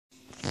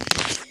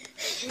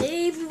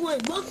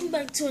everyone, welcome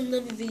back to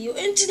another video,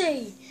 and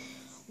today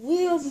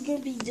what we're going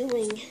to be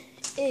doing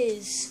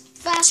is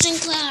fashion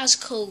class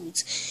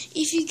codes.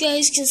 If you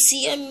guys can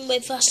see, I'm in my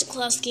fashion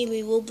class game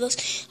in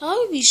Roblox. I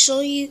will be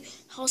showing you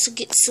how to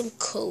get some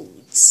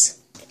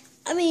codes.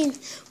 I want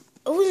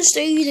to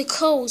show you the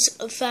codes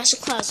of fashion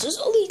class. There's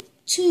only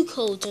 2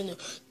 codes in there.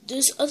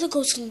 There's other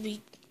codes going to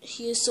be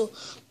here, so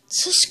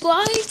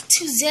subscribe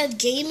to Zed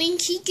Gaming.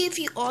 He gave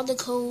you all the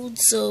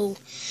codes, so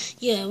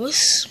yeah,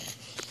 let's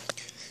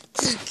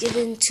just get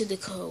into the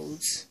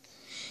codes.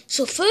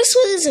 So first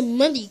one is a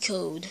money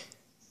code.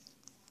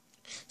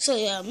 So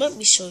yeah, let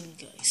me show you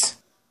guys.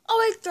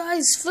 Alright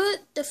guys,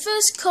 the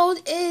first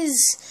code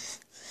is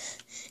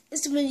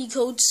the money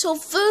code. So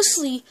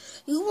firstly,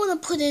 you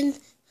want to put in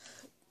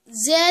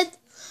Zed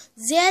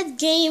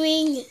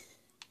Gaming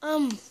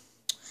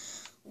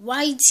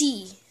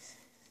YT.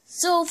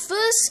 So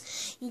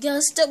first, you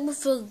gotta start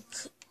with a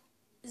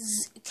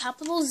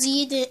capital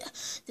Z,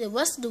 the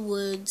rest of the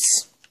words.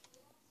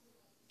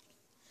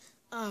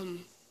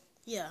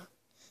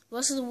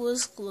 Rest of the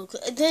words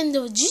local, and then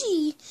the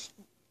G,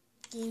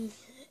 and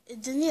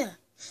then yeah.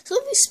 So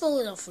let me spell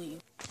it out for you.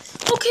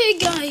 Okay,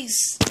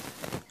 guys.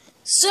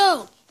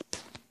 So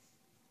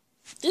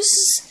this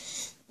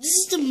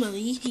is the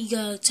money. You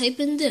gotta type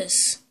in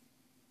this.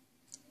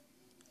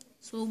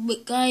 So,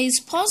 but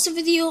guys, pause the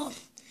video,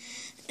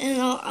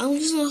 and I'm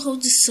just gonna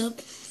hold this up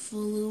for a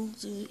little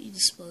so you can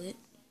spell it.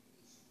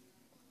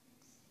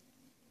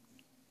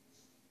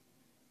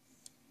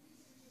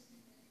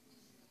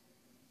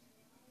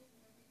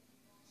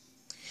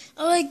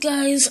 Alright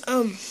guys,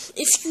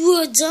 if you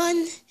are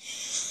done,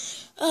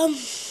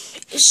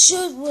 it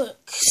should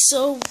work.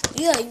 So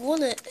yeah, you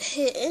wanna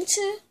hit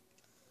enter,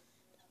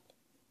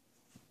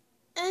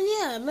 and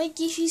yeah, it might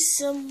give you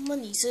some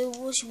money. So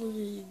what, you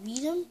wanna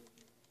read them?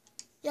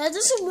 Yeah, it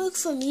doesn't work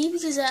for me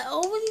because I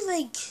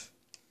already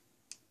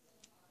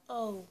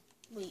oh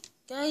wait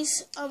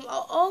guys, I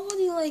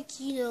already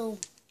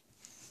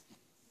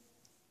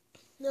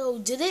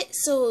did it,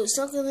 so it's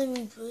not gonna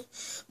be put.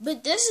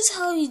 But this is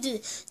how you did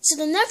it. So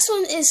the next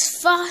one is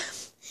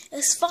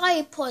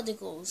fire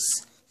particles.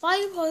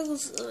 Fire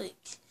particles,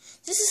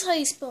 this is how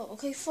you spell,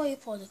 okay? Fire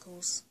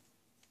particles.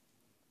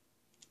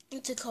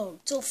 Into code.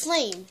 So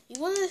flame. You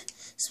wanna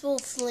spell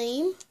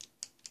flame.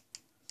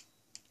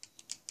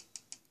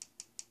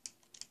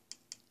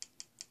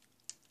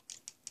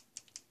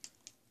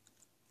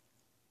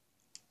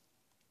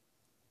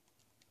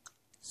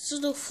 So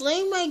the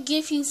flame might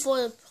give you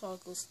fire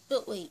particles,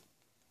 but wait,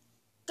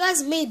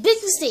 guys, I made a big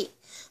mistake.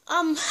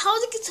 How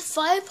to get to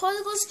fire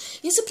particles?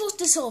 You're supposed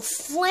to spell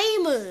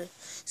flamer.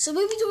 So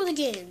maybe do it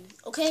again,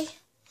 okay?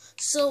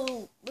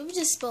 So let me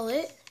just spell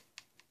it.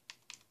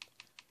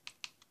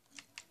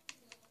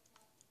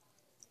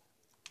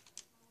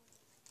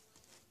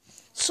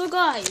 So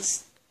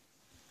guys,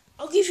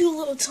 I'll give you a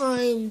little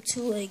time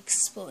to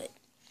spell it.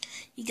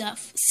 You got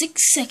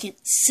 6 seconds.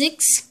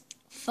 6,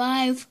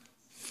 5,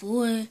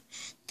 4,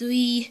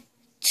 3,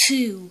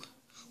 2,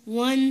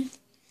 1.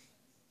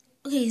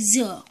 Okay,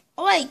 0.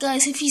 Alright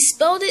guys, if you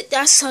spelled it,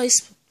 that's how you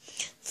spell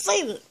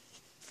flavor.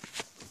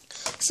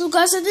 So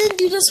guys, I didn't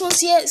do this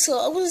once yet, so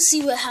I want to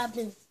see what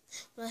happened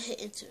when I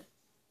hit enter.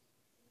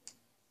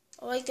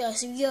 Alright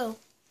guys, here we go.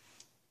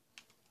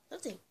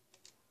 Nothing.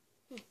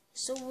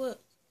 So what?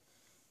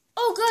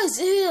 Oh guys,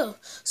 here we go.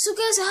 So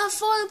guys, I have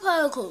fire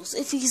particles.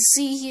 If you can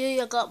see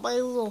here, I got my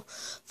little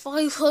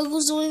fire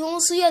particles going on.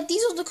 So yeah,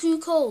 these are the cool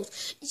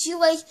codes. If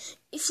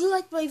you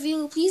like my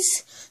video,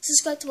 please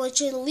subscribe to my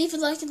channel, leave a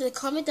like and a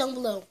comment down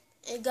below.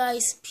 And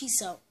guys, peace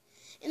out.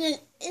 And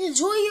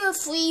enjoy your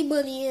free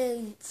money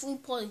and free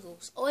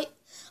particles.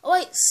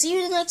 Alright, see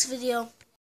you in the next video.